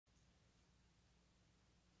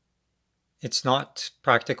It's not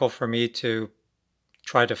practical for me to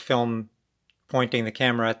try to film pointing the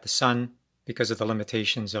camera at the sun because of the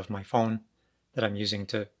limitations of my phone that I'm using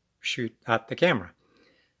to shoot at the camera.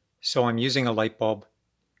 So I'm using a light bulb.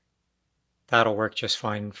 That'll work just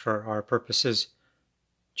fine for our purposes.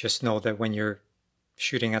 Just know that when you're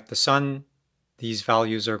shooting at the sun, these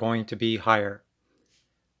values are going to be higher.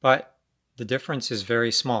 But the difference is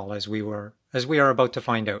very small, as we are about to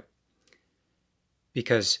find out.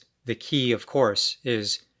 Because the key, of course,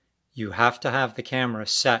 is you have to have the camera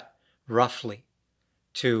set roughly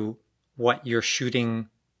to what your shooting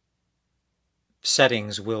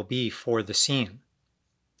settings will be for the scene.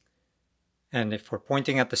 And if we're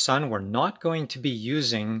pointing at the sun, we're not going to be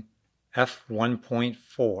using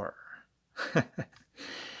f1.4.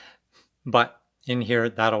 But in here,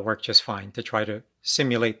 that'll work just fine to try to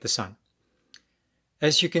simulate the sun.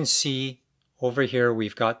 As you can see over here,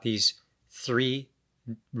 we've got these 3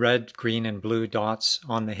 red, green, and blue dots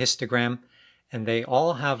on the histogram, and they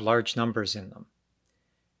all have large numbers in them.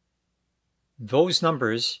 Those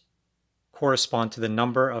numbers correspond to the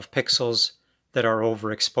number of pixels that are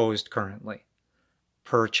overexposed currently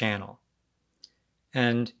per channel.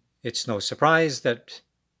 And it's no surprise that,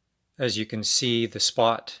 as you can see, the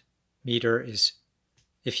spot meter is,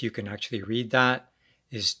 if you can actually read that,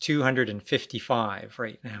 is 255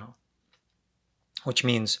 right now, which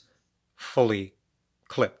means fully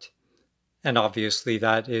clipped. And obviously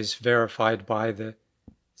that is verified by the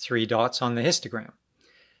 3 dots on the histogram.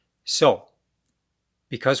 So,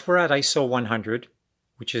 because we're at ISO 100,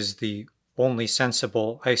 which is the only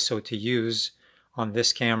sensible ISO to use on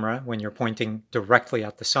this camera when you're pointing directly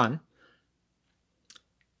at the sun,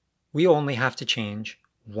 we only have to change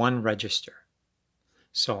 1 register.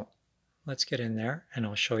 So let's get in there and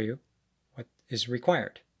I'll show you what is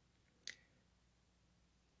required.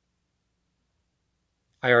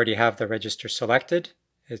 I already have the register selected.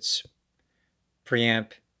 It's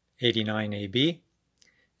preamp 89AB.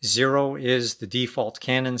 0 is the default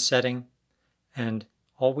Canon setting, and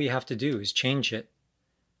all we have to do is change it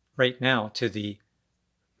right now to the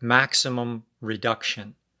maximum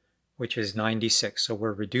reduction, which is 96. So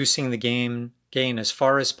we're reducing the gain as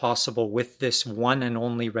far as possible with this one and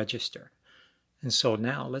only register. And so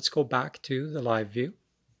now let's go back to the live view.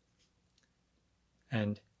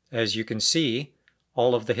 And as you can see,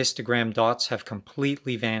 all of the histogram dots have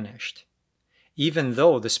completely vanished, even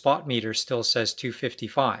though the spot meter still says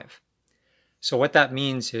 255. So what that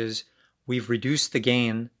means is we've reduced the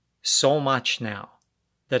gain so much now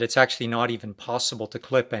that it's actually not even possible to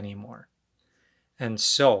clip anymore. And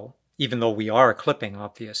so, even though we are clipping,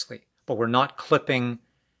 obviously, but we're not clipping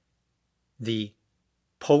the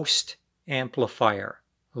post amplifier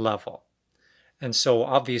level. And so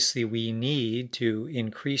obviously we need to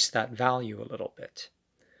increase that value a little bit.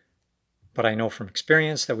 But I know from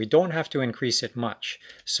experience that we don't have to increase it much.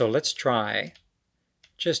 So let's try,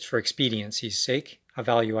 just for expediency's sake, a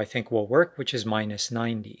value I think will work, which is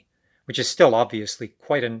 -90, which is still obviously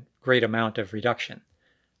quite a great amount of reduction.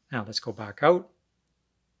 Now let's go back out.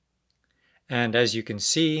 And as you can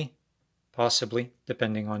see, possibly,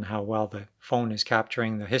 depending on how well the phone is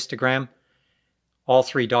capturing the histogram, all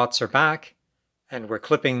 3 dots are back, and we're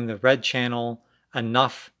clipping the red channel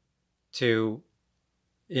enough to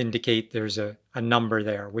indicate there's a number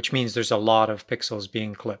there, which means there's a lot of pixels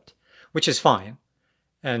being clipped, which is fine.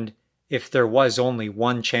 And if there was only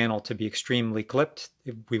one channel to be extremely clipped,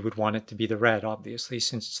 we would want it to be the red, obviously,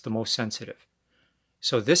 since it's the most sensitive.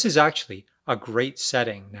 So this is actually a great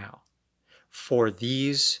setting now for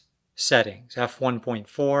these settings: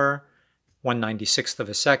 f1.4, 1/96th of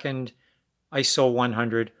a second, ISO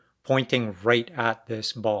 100, pointing right at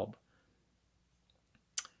this bulb.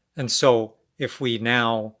 And so if we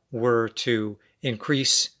now were to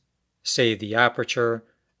increase, say, the aperture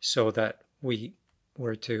so that we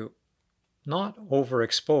were to not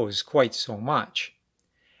overexpose quite so much,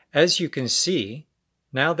 as you can see,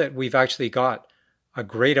 now that we've actually got a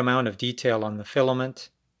great amount of detail on the filament,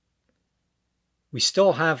 we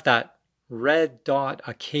still have that red dot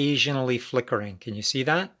occasionally flickering. Can you see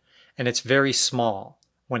that? And it's very small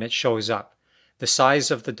when it shows up. The size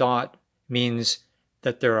of the dot means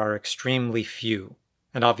that there are extremely few.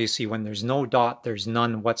 And obviously when there's no dot, there's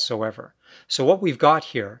none whatsoever. So what we've got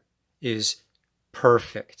here is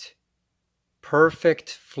perfect. Perfect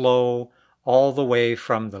flow all the way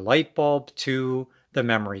from the light bulb to the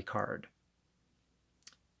memory card.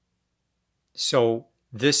 So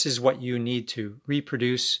this is what you need to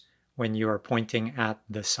reproduce when you are pointing at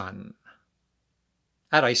the sun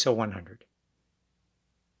at ISO 100.